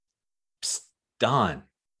Don,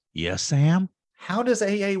 Yes, Sam? how does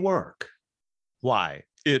AA work? Why,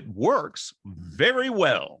 it works very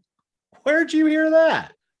well. Where'd you hear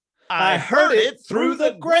that? I heard it through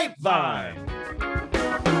the grapevine.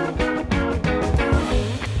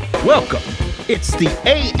 Welcome. It's the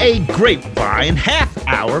AA Grapevine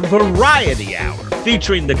Half-Hour Variety Hour,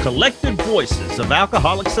 featuring the collected voices of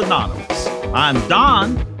Alcoholics Anonymous. I'm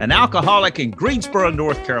Don, an alcoholic in Greensboro,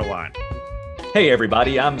 North Carolina. Hey,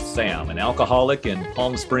 everybody, I'm Sam, an alcoholic in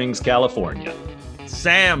Palm Springs, California.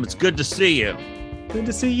 Sam, it's good to see you. Good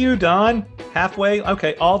to see you, Don. Halfway,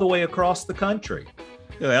 okay, all the way across the country.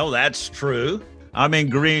 Well, that's true. I'm in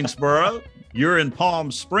Greensboro. You're in Palm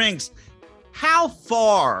Springs. How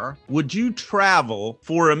far would you travel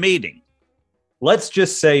for a meeting? Let's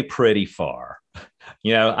just say pretty far.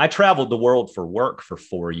 You know, I traveled the world for work for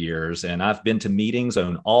 4 years, and I've been to meetings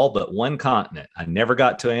on all but one continent. I never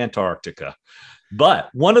got to Antarctica. But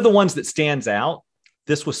one of the ones that stands out,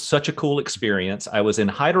 this was such a cool experience. I was in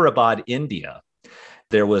Hyderabad, India.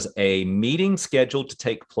 There was a meeting scheduled to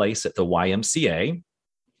take place at the YMCA.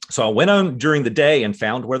 So I went on during the day and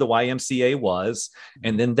found where the YMCA was.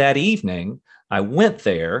 And then that evening, I went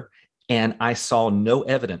there and I saw no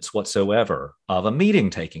evidence whatsoever of a meeting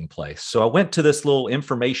taking place. So I went to this little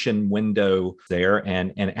information window there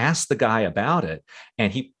and asked the guy about it.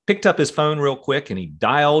 And he picked up his phone real quick and he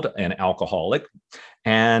dialed an alcoholic.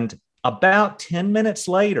 And about 10 minutes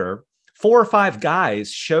later, 4 or 5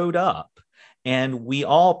 guys showed up. And we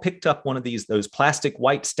all picked up one of those plastic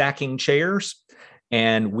white stacking chairs.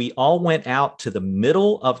 And we all went out to the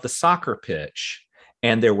middle of the soccer pitch.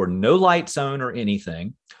 And there were no lights on or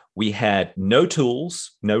anything. We had no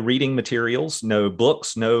tools, no reading materials, no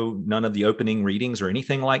books, none of the opening readings or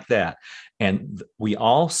anything like that. And we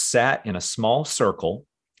all sat in a small circle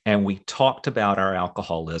and we talked about our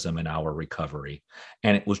alcoholism and our recovery.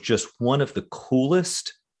 And it was just one of the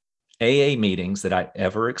coolest AA meetings that I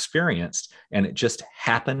ever experienced. And it just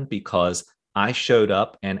happened because I showed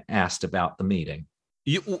up and asked about the meeting.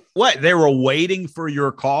 What? They were waiting for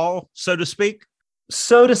your call, so to speak?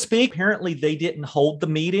 So to speak. Apparently, they didn't hold the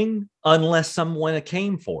meeting unless someone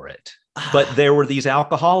came for it. But there were these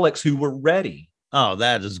alcoholics who were ready. Oh,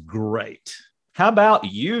 that is great. How about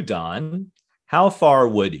you, Don? How far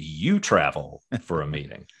would you travel for a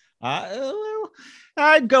meeting?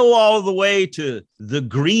 I'd go all the way to the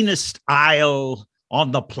greenest isle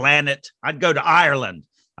on the planet. I'd go to Ireland.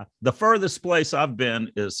 The furthest place I've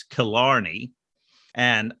been is Killarney.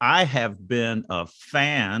 And I have been a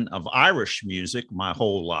fan of Irish music my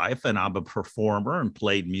whole life. And I'm a performer and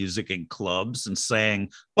played music in clubs and sang.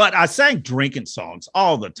 But I sang drinking songs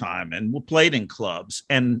all the time and played in clubs.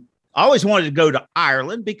 And I always wanted to go to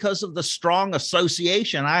Ireland because of the strong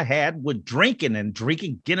association I had with drinking and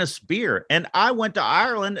drinking Guinness beer. And I went to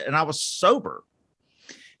Ireland and I was sober.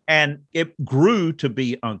 And it grew to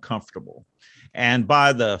be uncomfortable. And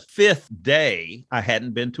by the 5th day, I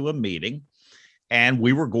hadn't been to a meeting. And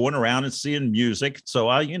we were going around and seeing music. So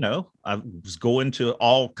I was going to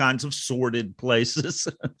all kinds of sordid places.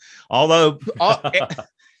 Although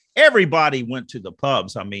everybody went to the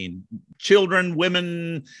pubs. I mean, children,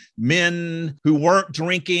 women, men who weren't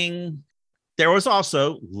drinking. There was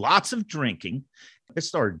also lots of drinking. It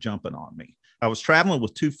started jumping on me. I was traveling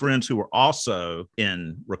with 2 friends who were also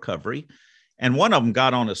in recovery. And one of them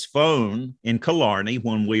got on his phone in Killarney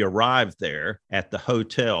when we arrived there at the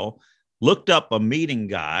hotel, looked up a meeting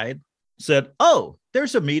guide, said, "Oh,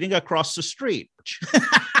 there's a meeting across the street."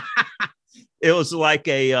 It was like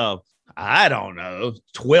a,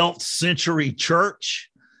 12th century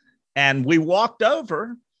church. And we walked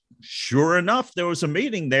over. Sure enough, there was a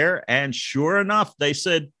meeting there. And sure enough, they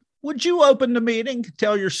said, "Would you open the meeting,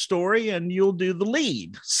 tell your story, and you'll do the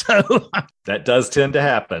lead?" So that does tend to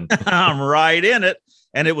happen. I'm right in it.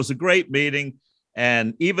 And it was a great meeting.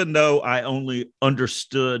 And even though I only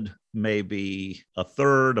understood maybe a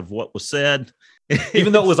third of what was said,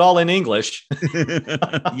 even though it was all in English,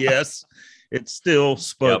 yes, it still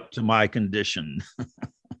spoke to my condition.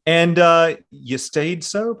 And you stayed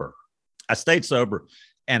sober. I stayed sober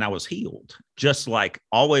and I was healed, just like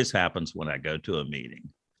always happens when I go to a meeting.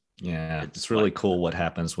 Yeah, it's really cool what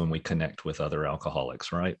happens when we connect with other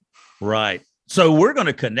alcoholics, right? Right. So we're going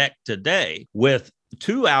to connect today with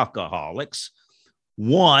 2 alcoholics.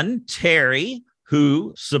 One, Terry,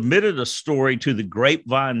 who submitted a story to the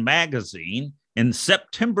Grapevine magazine in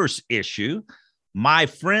September's issue, My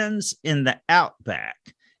Friends in the Outback.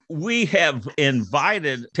 We have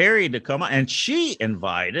invited Terry to come on, and she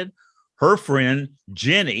invited her friend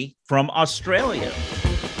Jenny from Australia.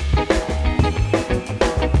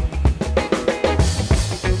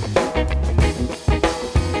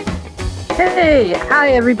 Hey,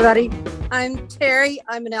 hi everybody. I'm Terry.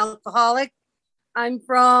 I'm an alcoholic. I'm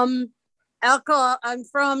from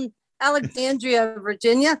Alexandria,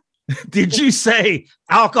 Virginia. Did you say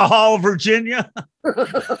alcohol, Virginia? I'm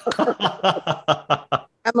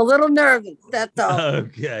a little nervous, that's all.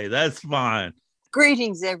 Okay, that's fine.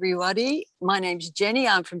 Greetings, everybody. My name's Jenny.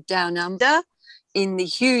 I'm from Down Under in the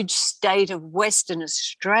huge state of Western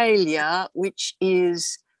Australia, which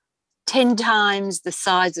is 10 times the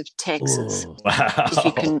size of Texas. Ooh, wow. If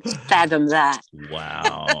you can fathom that.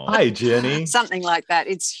 Wow. Hi, Jenny. Something like that.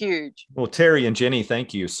 It's huge. Well, Terry and Jenny,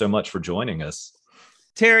 thank you so much for joining us.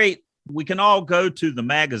 Terry, we can all go to the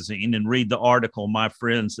magazine and read the article, My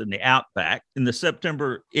Friends in the Outback, in the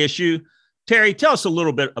September issue. Terry, tell us a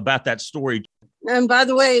little bit about that story. And by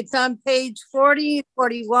the way, it's on page 40,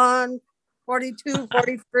 41, 42,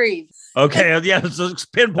 43. Okay, yeah, so it's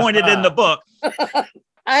pinpointed in the book.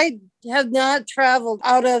 I have not traveled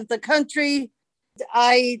out of the country.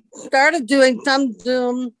 I started doing some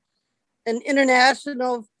Zoom, an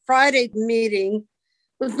international Friday meeting,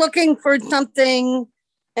 was looking for something,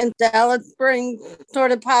 and Alice Springs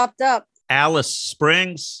sort of popped up. Alice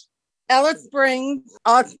Springs? Alice Springs,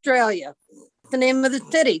 Australia, the name of the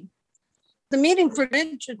city. The meetings were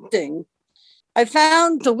interesting. I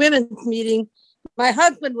found the women's meeting. My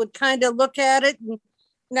husband would kind of look at it, and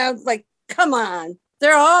I was like, come on.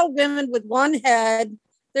 They're all women with one head.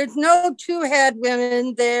 There's no two-head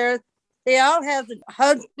women there. They all have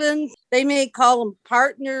husbands. They may call them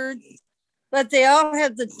partners, but they all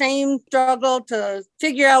have the same struggle to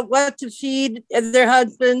figure out what to feed their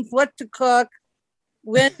husbands, what to cook,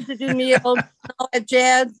 when to do meals, all that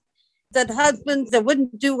jazz. That husbands that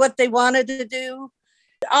wouldn't do what they wanted to do.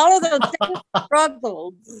 All of those same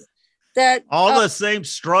struggles that all the same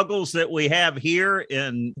struggles that we have here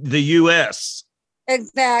in the U.S.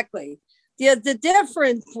 Exactly. The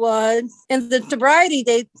difference was in the sobriety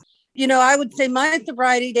date. I would say my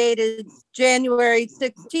sobriety date is January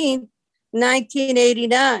 16th,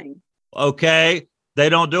 1989. Okay. They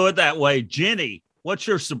don't do it that way. Jenny, what's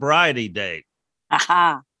your sobriety date?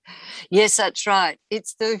 Aha. Yes, that's right.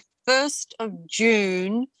 It's the 1st of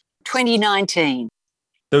June, 2019.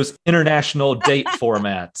 Those international date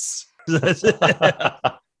formats.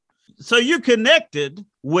 So you connected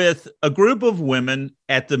with a group of women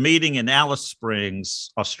at the meeting in Alice Springs,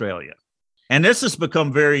 Australia. And this has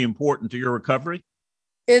become very important to your recovery?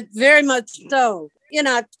 It's very much so. In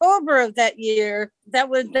October of that year, that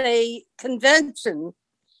was a convention.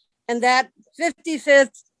 And that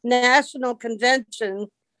 55th National Convention,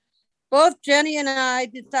 both Jenny and I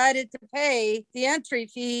decided to pay the entry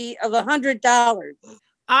fee of $100.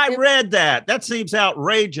 I read that. That seems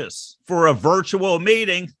outrageous for a virtual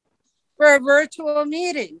meeting. For a virtual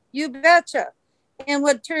meeting, you betcha. And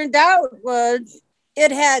what turned out was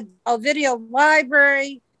it had a video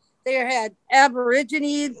library. They had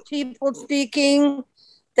Aborigines people speaking.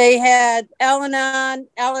 They had Al-Anon,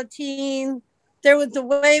 Alateen. There was a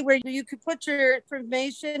way where you could put your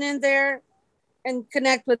information in there and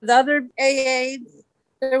connect with other AAs.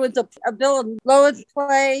 There was a Bill and Lois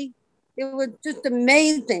play. It was just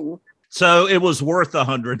amazing. So it was worth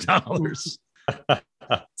 $100.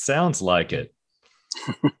 Sounds like it.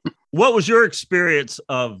 What was your experience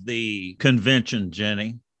of the convention,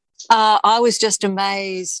 Jenny? I was just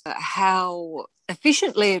amazed at how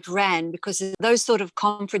efficiently it ran, because those sort of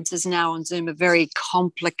conferences now on Zoom are very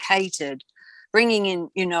complicated, bringing in,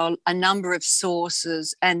 a number of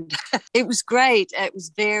sources. And it was great. It was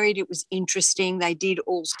varied. It was interesting. They did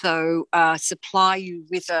also supply you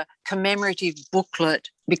with a commemorative booklet,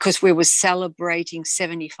 because we were celebrating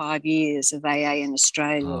 75 years of AA in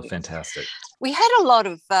Australia. Oh, fantastic. We had a lot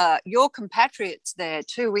of your compatriots there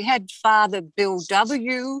too. We had Father Bill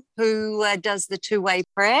W., who does the two-way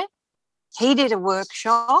prayer. He did a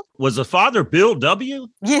workshop. Was the Father Bill W.?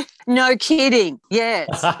 Yeah, no kidding. Yes.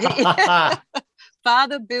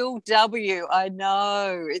 Father Bill W. I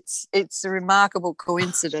know. It's a remarkable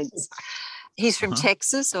coincidence. He's from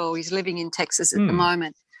Texas, or he's living in Texas at the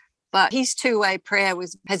moment. But his two-way prayer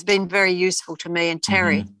has been very useful to me and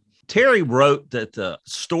Terry. Mm-hmm. Terry wrote that the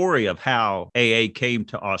story of how AA came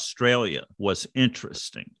to Australia was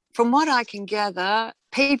interesting. From what I can gather,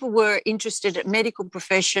 people were interested in medical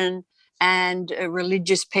profession, and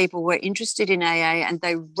religious people were interested in AA, and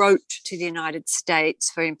they wrote to the United States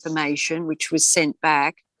for information, which was sent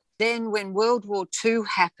back. Then when World War II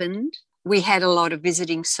happened, we had a lot of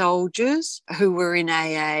visiting soldiers who were in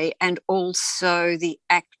AA, and also the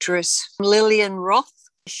actress Lillian Roth.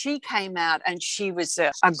 She came out and she was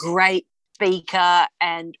a great speaker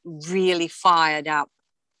and really fired up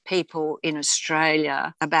people in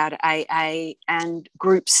Australia about AA, and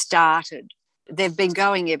groups started. they've been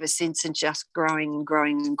going ever since and just growing and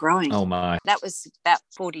growing and growing. Oh, my. That was about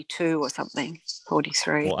 42 or something,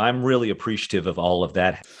 43. Well, I'm really appreciative of all of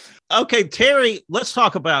that. Okay, Terry, let's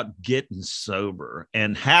talk about getting sober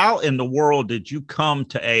and how in the world did you come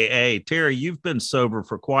to AA? Terry, you've been sober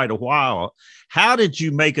for quite a while. How did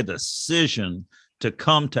you make a decision to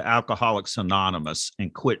come to Alcoholics Anonymous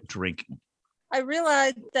and quit drinking? I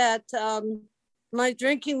realized that my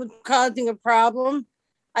drinking was causing a problem.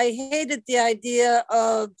 I hated the idea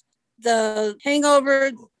of the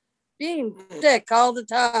hangover, being sick all the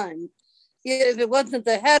time. If it wasn't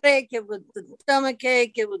the headache, it was the stomach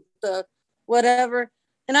ache, it was the whatever.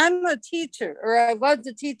 And I'm a teacher, or I was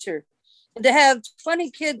a teacher. And to have 20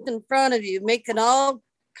 kids in front of you making all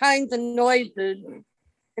kinds of noises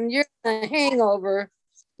and you're in a hangover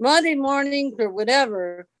Monday mornings or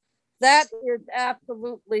whatever, that is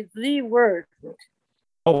absolutely the worst.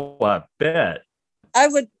 Oh, I bet. I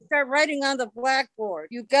would start writing on the blackboard.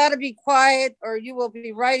 You got to be quiet or you will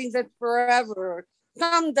be writing this forever. Or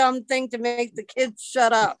some dumb thing to make the kids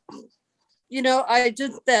shut up. You know,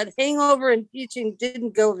 that hangover and teaching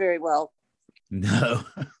didn't go very well. No.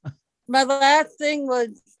 My last thing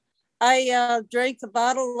was I drank a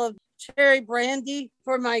bottle of cherry brandy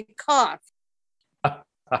for my cough.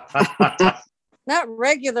 Not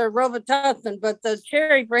regular Robitussin, but the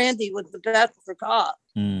cherry brandy was the best for cough.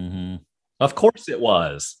 Mm-hmm. Of course it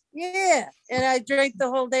was. Yeah, and I drank the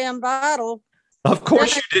whole damn bottle. Of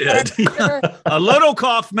course you did. A little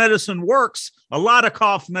cough medicine works. A lot of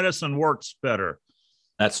cough medicine works better.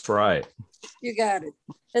 That's right. You got it.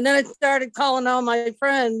 And then I started calling all my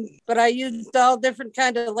friends, but I used all different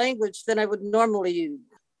kind of language than I would normally use.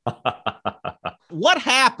 What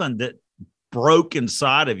happened that broke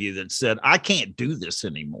inside of you that said, I can't do this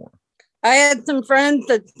anymore? I had some friends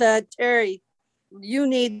that said, Terry, you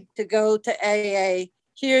need to go to AA.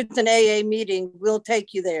 Here's an AA meeting. We'll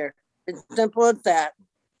take you there. It's simple as that.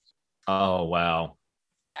 Oh, wow.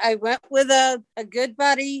 I went with a good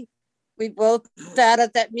buddy. We both sat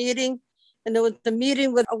at that meeting, and it was the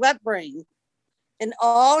meeting with a wet brain. And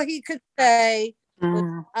all he could say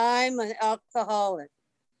was, I'm an alcoholic.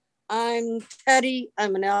 I'm Teddy.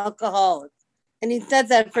 I'm an alcoholic. And he said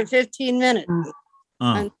that for 15 minutes.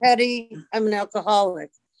 I'm Teddy. I'm an alcoholic.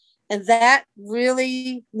 And that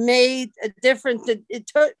really made a difference.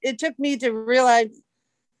 It took me to realize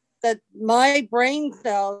that my brain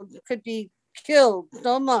cells could be killed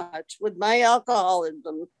so much with my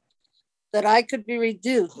alcoholism that I could be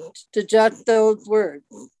reduced to just those words.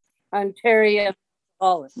 I'm Terry, I'm an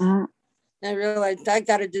alcoholic. And I realized I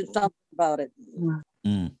got to do something about it.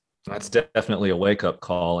 That's definitely a wake-up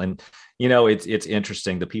call. And, you know, it's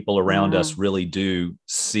interesting. The people around us really do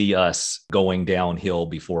see us going downhill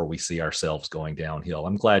before we see ourselves going downhill.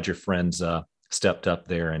 I'm glad your friends stepped up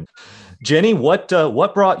there. And Jenny, what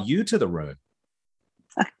brought you to the room?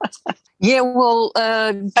 Yeah, well,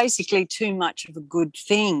 basically too much of a good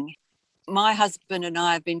thing. My husband and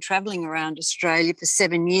I have been traveling around Australia for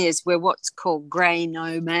 7 years. We're what's called grey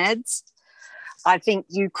nomads. I think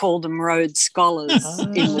you call them Rhodes Scholars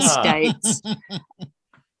in the States.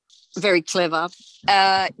 Very clever.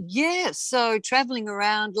 So traveling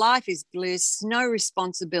around, life is bliss, no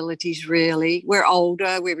responsibilities really. We're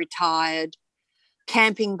older, we're retired,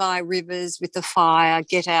 camping by rivers with the fire,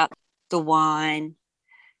 get out the wine.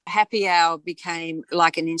 Happy hour became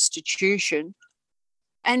like an institution.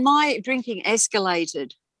 And my drinking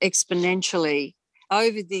escalated exponentially.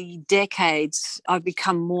 Over the decades, I've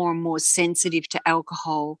become more and more sensitive to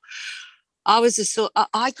alcohol.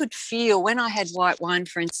 I could feel, when I had white wine,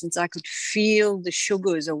 for instance, I could feel the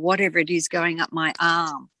sugars or whatever it is going up my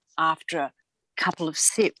arm after a couple of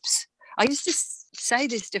sips. I used to say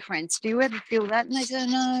this to friends, do you ever feel that? And they say,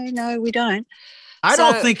 no, we don't. I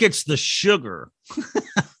don't think it's the sugar.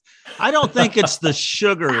 I don't think it's the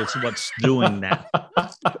sugar is what's doing that,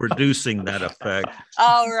 producing that effect.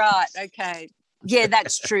 Oh, right. Okay. Yeah,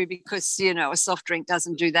 that's true because, you know, a soft drink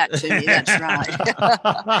doesn't do that to me. That's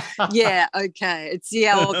right. Yeah, okay. It's the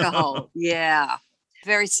alcohol. Yeah.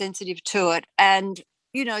 Very sensitive to it. And,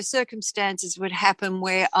 you know, circumstances would happen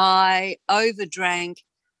where I overdrank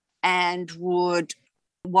and would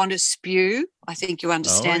want to spew. I think you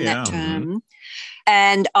understand that term. Mm-hmm.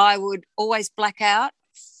 And I would always black out,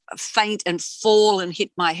 faint and fall and hit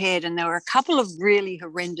my head. And there were a couple of really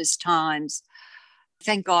horrendous times.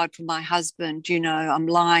 Thank God for my husband, you know, I'm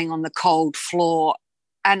lying on the cold floor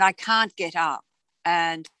and I can't get up.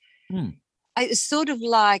 And it's sort of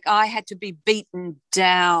like I had to be beaten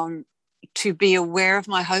down to be aware of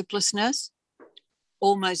my hopelessness,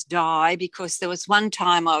 almost die, because there was one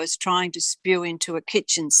time I was trying to spew into a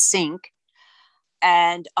kitchen sink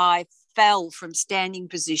and I fell from standing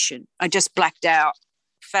position. I just blacked out,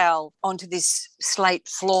 fell onto this slate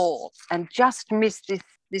floor and just missed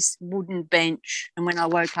this wooden bench. And when I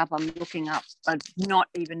woke up, I'm looking up, not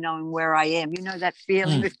even knowing where I am. You know that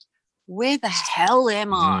feeling of, where the hell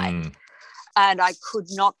am I? And I could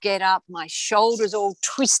not get up. My shoulders all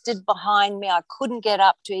twisted behind me. I couldn't get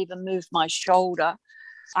up to even move my shoulder.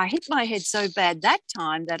 I hit my head so bad that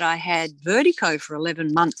time that I had vertigo for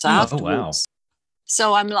 11 months afterwards. Oh, wow.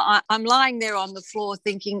 So I'm lying there on the floor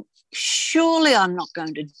thinking, surely I'm not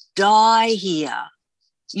going to die here,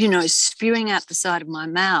 you know, spewing out the side of my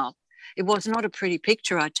mouth. It was not a pretty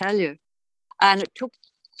picture, I tell you. And it took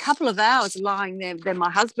a couple of hours lying there. Then my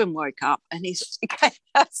husband woke up and he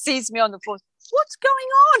sees me on the floor. What's going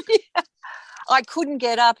on here? I couldn't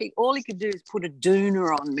get up. All he could do is put a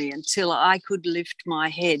doona on me until I could lift my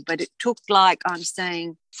head. But it took, like I'm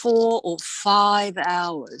saying, 4 or 5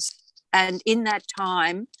 hours. And in that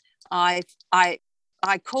time, I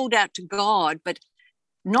called out to God, but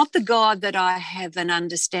not the God that I have an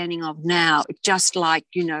understanding of now, just like,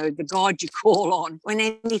 you know, the God you call on when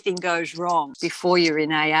anything goes wrong before you're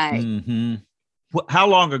in AA. Mm-hmm. How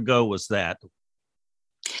long ago was that?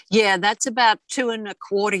 Yeah, that's about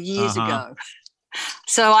 2.25 years ago.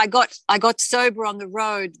 So I got sober on the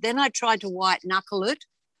road. Then I tried to white knuckle it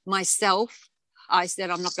myself. I said,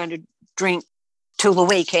 I'm not going to drink till the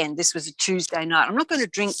weekend. This was a Tuesday night. I'm not going to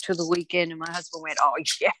drink till the weekend. And my husband went, oh,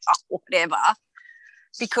 yeah, whatever.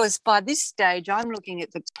 Because by this stage, I'm looking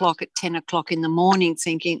at the clock at 10 o'clock in the morning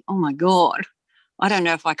thinking, oh, my God, I don't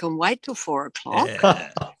know if I can wait till 4 o'clock. Yeah.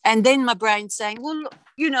 And then my brain's saying, well,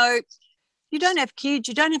 you know, you don't have kids.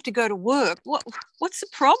 You don't have to go to work. What's the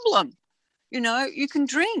problem? You know, you can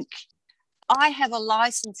drink. I have a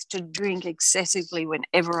license to drink excessively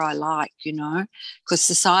whenever I like, you know, because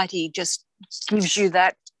society just gives you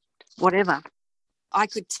that whatever. I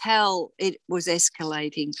could tell it was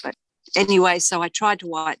escalating, but anyway, so I tried to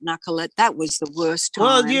white knuckle it. That was the worst time.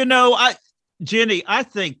 Well, you know, Jenny, I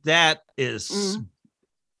think that is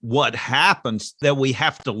what happens, that we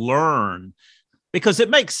have to learn, because it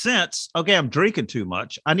makes sense. Okay, I'm drinking too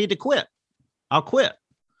much. I need to quit. I'll quit.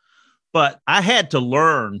 But I had to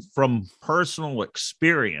learn from personal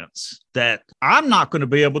experience that I'm not going to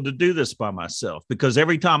be able to do this by myself, because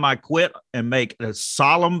every time I quit and make a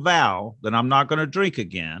solemn vow that I'm not going to drink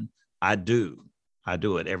again, I do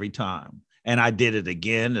it every time. And I did it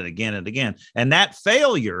again and again and again. And that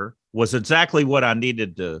failure was exactly what I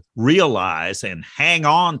needed to realize and hang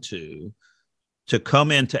on to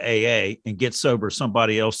come into AA and get sober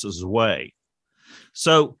somebody else's way.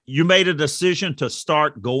 So you made a decision to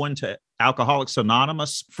start going to Alcoholics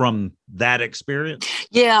Anonymous from that experience?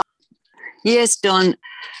 Yeah. Yes, Don.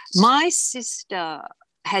 My sister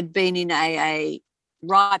had been in AA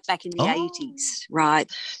right back in the 80s, right?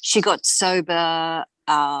 She got sober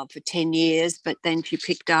for 10 years, but then she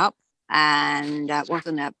picked up, and it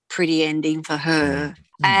wasn't a pretty ending for her.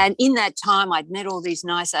 And in that time, I'd met all these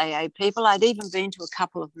nice AA people. I'd even been to a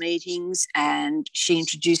couple of meetings, and she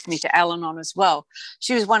introduced me to Al-Anon as well.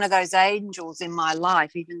 She was one of those angels in my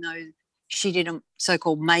life, even though she didn't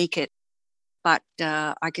so-called make it. But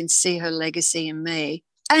I can see her legacy in me.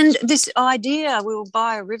 And this idea, we will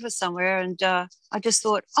buy a river somewhere, and I just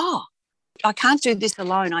thought, oh, I can't do this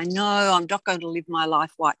alone. I know I'm not going to live my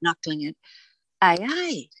life white-knuckling it.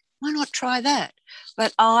 AA, why not try that?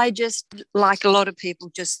 But I just, like a lot of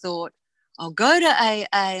people, just thought, I'll go to AA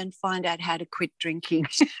and find out how to quit drinking,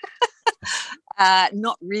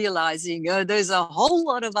 not realizing there's a whole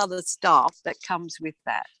lot of other stuff that comes with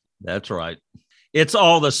that. That's right. It's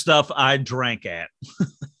all the stuff I drank at.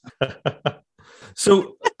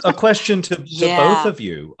 So a question to both of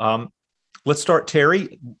you. Let's start,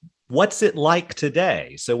 Terry. What's it like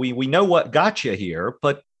today? So we know what got you here,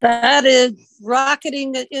 but that is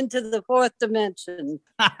rocketing it into the fourth dimension.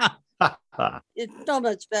 It's so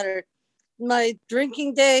much better. My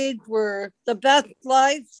drinking days were the best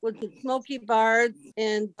life with the smoky bars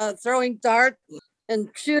and throwing darts and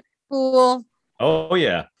shooting pool. Oh,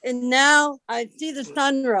 yeah. And now I see the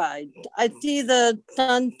sunrise. I see the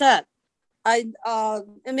sunset. I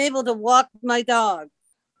am able to walk my dog.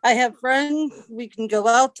 I have friends. We can go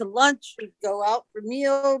out to lunch. We go out for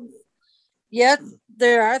meals. Yes,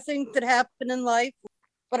 there are things that happen in life,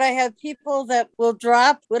 but I have people that will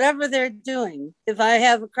drop whatever they're doing. If I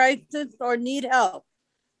have a crisis or need help,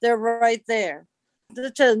 they're right there.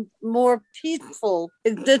 Such a more peaceful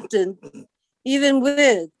existence, even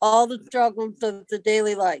with all the struggles of the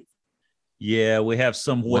daily life. Yeah, we have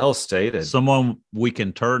well stated. Someone we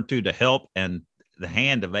can turn to help, and the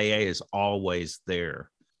hand of AA is always there.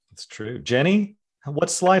 It's true. Jenny,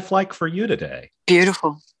 what's life like for you today?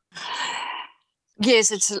 Beautiful.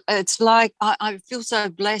 Yes, it's like I feel so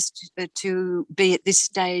blessed to be at this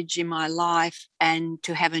stage in my life and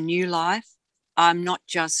to have a new life. I'm not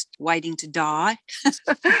just waiting to die.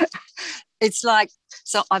 It's like,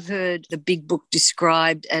 so I've heard the big book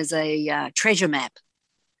described as a treasure map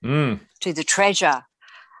to the treasure.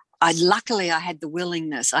 Luckily, I had the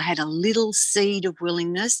willingness. I had a little seed of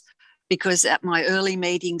willingness, because at my early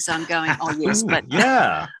meetings, I'm going, oh, yes, but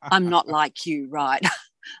yeah, I'm not like you, right?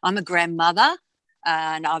 I'm a grandmother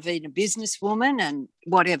and I've been a businesswoman and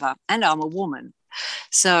whatever, and I'm a woman.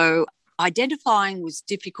 So identifying was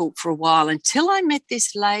difficult for a while until I met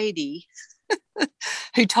this lady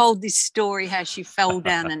who told this story how she fell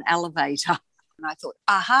down an elevator. And I thought,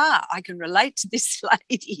 aha, I can relate to this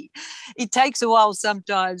lady. It takes a while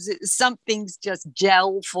sometimes. Some things just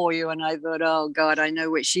gel for you. And I thought, oh, God, I know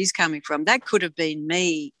where she's coming from. That could have been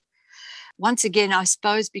me. Once again, I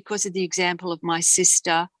suppose because of the example of my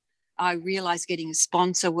sister, I realized getting a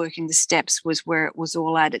sponsor, working the steps was where it was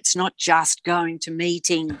all at. It's not just going to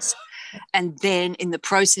meetings. And then in the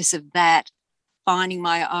process of that, finding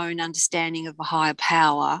my own understanding of a higher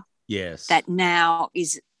power. Yes. That now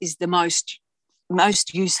is the most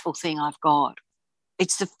useful thing I've got.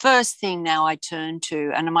 It's the first thing now I turn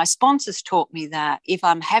to. And my sponsors taught me that if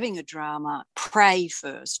I'm having a drama, pray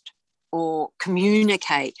first or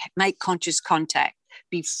communicate, make conscious contact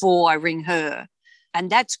before I ring her. And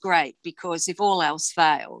that's great, because if all else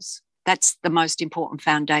fails, that's the most important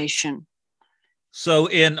foundation. So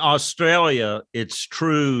in Australia, it's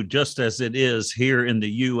true, just as it is here in the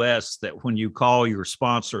US, that when you call your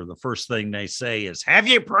sponsor, the first thing they say is, have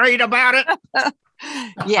you prayed about it?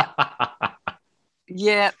 Yeah.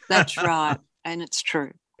 Yeah, that's right. And it's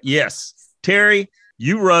true. Yes. Terry,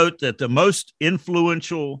 you wrote that the most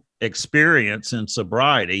influential experience in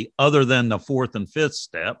sobriety, other than the fourth and fifth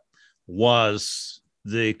step, was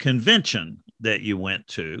the convention that you went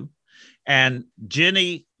to. And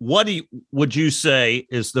Jenny, what would you say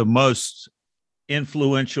is the most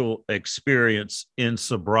influential experience in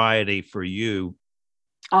sobriety for you?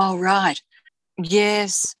 Oh, right.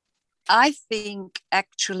 Yes. I think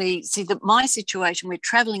actually, my situation, we're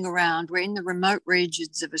traveling around, we're in the remote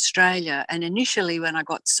regions of Australia. And initially when I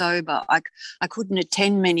got sober, I couldn't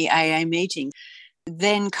attend many AA meetings.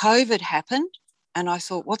 Then COVID happened and I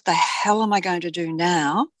thought, what the hell am I going to do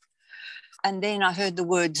now? And then I heard the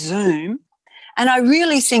word Zoom. And I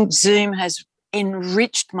really think Zoom has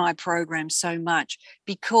enriched my program so much,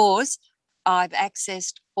 because I've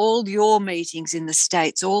accessed all your meetings in the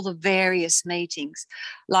States, all the various meetings.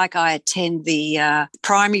 Like I attend the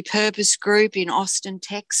Primary Purpose Group in Austin,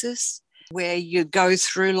 Texas, where you go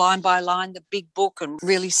through line by line the big book and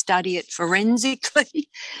really study it forensically.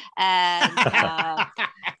 And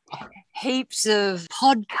heaps of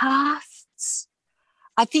podcasts.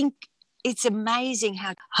 I think it's amazing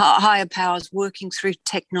how higher powers working through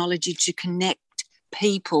technology to connect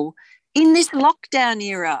people in this lockdown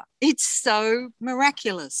era. It's so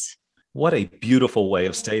miraculous. What a beautiful way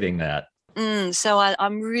of stating that. So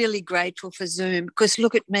I'm really grateful for Zoom, because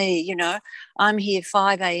look at me, I'm here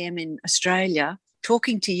 5 a.m. in Australia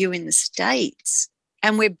talking to you in the States,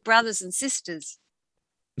 and we're brothers and sisters.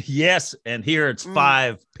 Yes, and here it's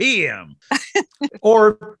 5 p.m.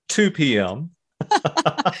 Or 2 p.m.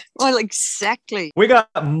 Well, exactly. We got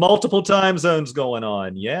multiple time zones going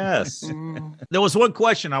on. Yes. There was one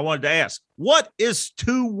question I wanted to ask. What is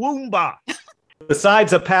Toowoomba?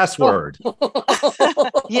 Besides a password.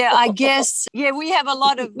 Yeah, I guess. Yeah, we have a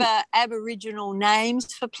lot of Aboriginal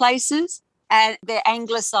names for places, and they're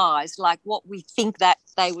anglicised, like what we think that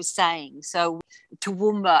they were saying. So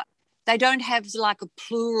Toowoomba, they don't have like a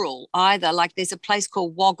plural either. Like there's a place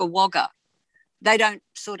called Wagga Wagga. They don't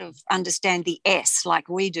sort of understand the S like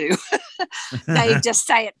we do. They just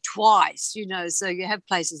say it twice, So you have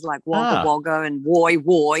places like Wagga Wagga and Woy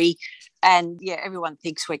Woy. And, yeah, everyone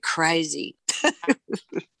thinks we're crazy.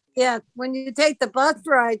 Yeah, when you take the bus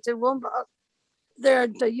ride to Woomba,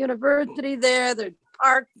 there's the university there, there's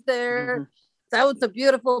parks there. Mm-hmm. That was a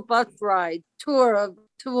beautiful bus ride tour of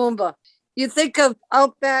Toowoomba. You think of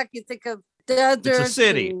Outback, you think of desert, it's a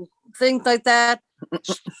city, things like that.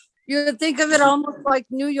 You think of it almost like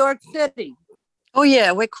New York City. Oh,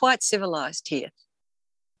 yeah, we're quite civilized here.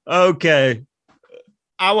 Okay.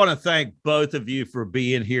 I want to thank both of you for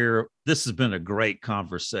being here. This has been a great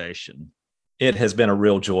conversation. It has been a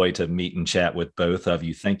real joy to meet and chat with both of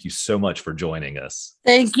you. Thank you so much for joining us.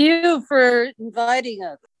 Thank you for inviting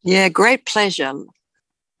us. Yeah, great pleasure.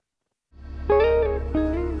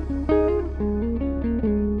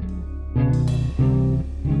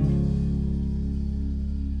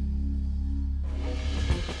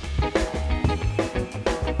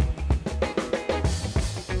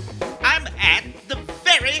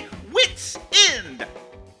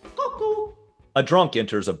 A drunk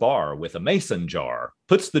enters a bar with a mason jar,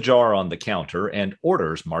 puts the jar on the counter, and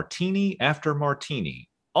orders martini after martini,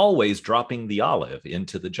 always dropping the olive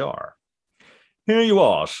into the jar. Here you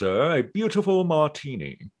are, sir, a beautiful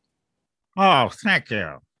martini. Oh, thank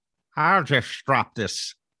you. I'll just drop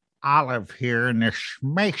this olive here in this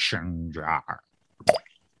mason jar.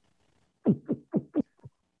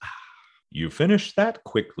 You finished that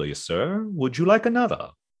quickly, sir. Would you like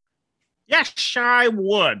another? Yes, I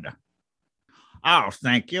would. Oh,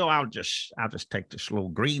 thank you. I'll just take this little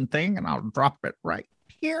green thing and I'll drop it right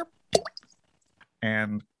here.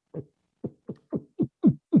 And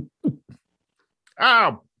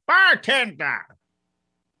oh, bartender.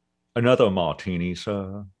 Another martini,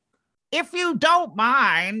 sir. If you don't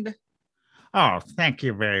mind. Oh, thank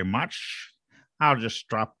you very much. I'll just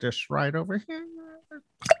drop this right over here.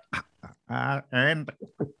 And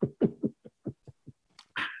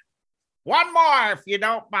one more, if you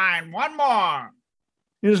don't mind. One more.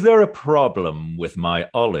 Is there a problem with my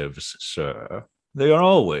olives, sir? They are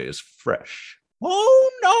always fresh.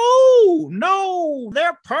 Oh, no,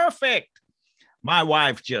 they're perfect. My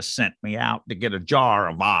wife just sent me out to get a jar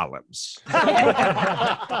of olives.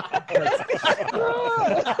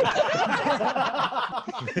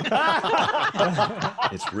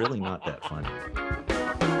 It's really not that funny.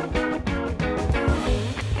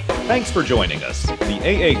 Thanks for joining us. The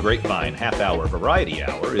AA Grapevine Half Hour Variety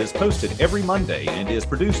Hour is posted every Monday and is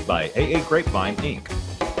produced by AA Grapevine, Inc.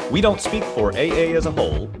 We don't speak for AA as a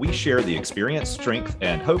whole. We share the experience, strength,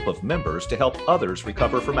 and hope of members to help others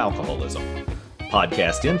recover from alcoholism.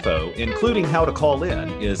 Podcast info, including how to call in,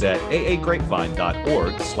 is at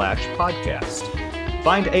aagrapevine.org/podcast.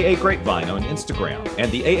 Find AA Grapevine on Instagram and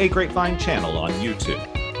the AA Grapevine channel on YouTube.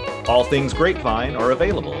 All things Grapevine are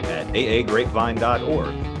available at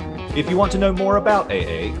aagrapevine.org. If you want to know more about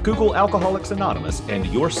AA, Google Alcoholics Anonymous and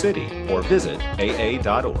your city or visit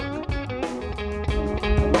aa.org.